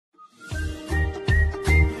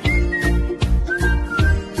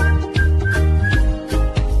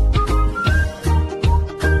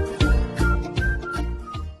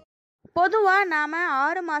நாம்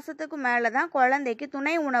 6 மாதத்துக்கு மேலே தான் குழந்தைக்கு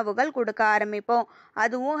துணை உணவுகள் கொடுக்க ஆரம்பிப்போம்.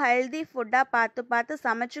 அதுவும் ஹெல்தி ஃபுட்டாக பார்த்து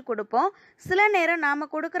சமைச்சு கொடுப்போம். சில நேரம்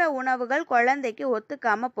நாம் கொடுக்குற உணவுகள் குழந்தைக்கு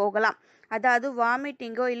ஒத்துக்காமல் போகலாம். அதாவது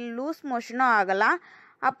வாமிட்டிங்கோ இல்லை லூஸ் மோஷனோ ஆகலாம்.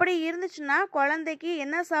 அப்படி இருந்துச்சுன்னா குழந்தைக்கு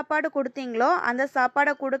என்ன சாப்பாடு கொடுத்தீங்களோ அந்த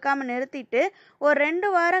சாப்பாடை கொடுக்காம நிறுத்திட்டு ஒரு 2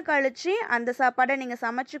 வாரம் கழித்து அந்த சாப்பாடை நீங்கள்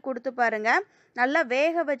சமைச்சு கொடுத்து பாருங்கள். நல்லா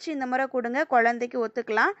வேக வச்சு இந்த முறை கொடுங்க, குழந்தைக்கு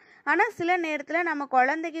ஒத்துக்கலாம். ஆனால் சில நேரத்தில் நம்ம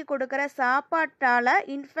குழந்தைக்கு கொடுக்குற சாப்பாட்டால்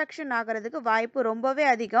இன்ஃபெக்ஷன் ஆகிறதுக்கு வாய்ப்பு ரொம்பவே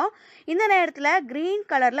அதிகம். இந்த நேரத்தில் க்ரீன்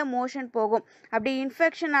கலரில் மோஷன் போகும். அப்படி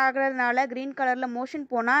இன்ஃபெக்ஷன் ஆகிறதுனால க்ரீன் கலரில் மோஷன்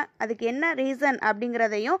போனால் அதுக்கு என்ன ரீசன்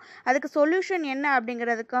அப்படிங்கிறதையும் அதுக்கு சொல்யூஷன் என்ன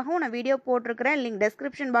அப்படிங்கிறதுக்காகவும் நான் வீடியோ போட்டிருக்கிறேன். லிங்க்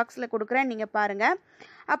டெஸ்கிரிப்ஷன் பாக்ஸில் கொடுக்குறேன், நீங்கள் பாருங்கள்.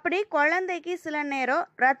 அப்படி குழந்தைக்கு சில நேரம்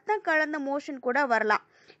ரத்தம் கலந்த மோஷன் கூட வரலாம்.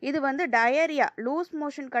 இது டயரியா, லூஸ்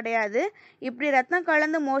மோஷன் கிடையாது. இப்படி ரத்தம்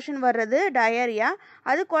கலந்து மோஷன் வர்றது டயரியா.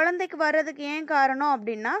 அது குழந்தைக்கு வர்றதுக்கு ஏன் காரணம்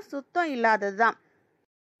அப்படின்னா சுத்தம் இல்லாதது தான்.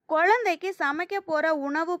 குழந்தைக்கு சமைக்க போகிற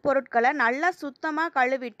உணவுப் பொருட்களை நல்லா சுத்தமாக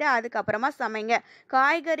கழுவிட்டு அதுக்கப்புறமா சமைங்க.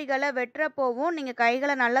 காய்கறிகளை வெட்டுறப்போவும் நீங்கள்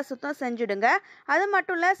கைகளை நல்லா சுத்தம் செஞ்சுடுங்க. அது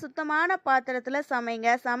மட்டும் இல்லை, சுத்தமான பாத்திரத்தில்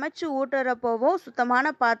சமைங்க. சமைச்சு ஊட்டுறப்போவும்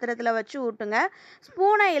சுத்தமான பாத்திரத்தில் வச்சு ஊட்டுங்க.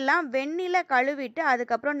 ஸ்பூனை எல்லாம் வெந்நில கழுவிட்டு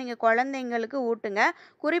அதுக்கப்புறம் நீங்கள் குழந்தைங்களுக்கு ஊட்டுங்க.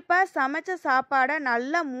 குறிப்பாக சமைச்ச சாப்பாடை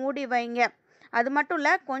நல்லா மூடி வைங்க. அது மட்டும்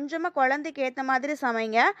இல்லை, கொஞ்சமாக குழந்தைக்கு ஏற்ற மாதிரி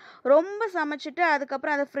சமைங்க. ரொம்ப சமைச்சிட்டு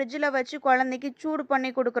அதுக்கப்புறம் அதை ஃப்ரிட்ஜில் வச்சு குழந்தைக்கு சூடு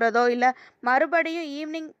பண்ணி கொடுக்குறதோ இல்லை மறுபடியும்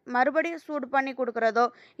ஈவினிங் மறுபடியும் சூடு பண்ணி கொடுக்குறதோ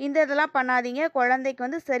இதெல்லாம் பண்ணாதீங்க.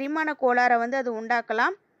 குழந்தைக்கு செரிமான கோளாறை அது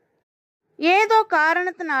உண்டாக்கலாம். ஏதோ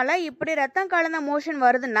காரணத்தினால இப்படி ரத்தம் கலந்த மோஷன்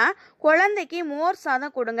வருதுன்னா குழந்தைக்கு மோர்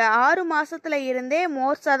சாதம் கொடுங்க. 6 மாதத்துல இருந்தே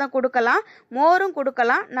மோர் சாதம் கொடுக்கலாம், மோரும்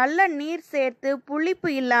கொடுக்கலாம். நல்ல நீர் சேர்த்து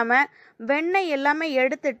புளிப்பு இல்லாமல் வெண்ணெய் எல்லாமே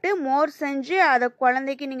எடுத்துட்டு மோர் செஞ்சு அதை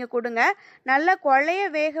குழந்தைக்கு நீங்கள் கொடுங்க. நல்ல கொழைய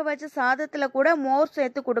வேக வச்ச சாதத்தில் கூட மோர்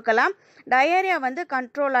சேர்த்து கொடுக்கலாம். டயரியா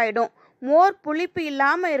கண்ட்ரோல் ஆகிடும். மோர் புளிப்பு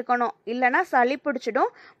இல்லாமல் இருக்கணும், இல்லைனா சளி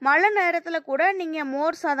பிடிச்சிடும். மழை நேரத்தில் கூட நீங்கள்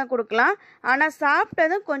மோர் சாதம் கொடுக்கலாம். ஆனால்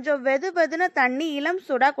சாப்பிட்டதும் கொஞ்சம் வெதுன்னு தண்ணி இளம்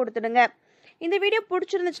சூடாக கொடுத்துடுங்க. இந்த வீடியோ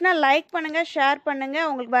பிடிச்சிருந்துச்சுன்னா லைக் பண்ணுங்கள், ஷேர் பண்ணுங்கள்.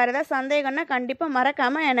 உங்களுக்கு வேறு ஏதாவது சந்தேகம்னா கண்டிப்பாக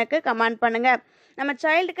மறக்காமல் எனக்கு கமெண்ட் பண்ணுங்கள். நம்ம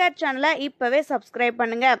சைல்டு கேர் சேனலை இப்போவே சப்ஸ்கிரைப்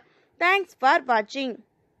பண்ணுங்கள். தேங்க்ஸ் ஃபார் வாட்சிங்.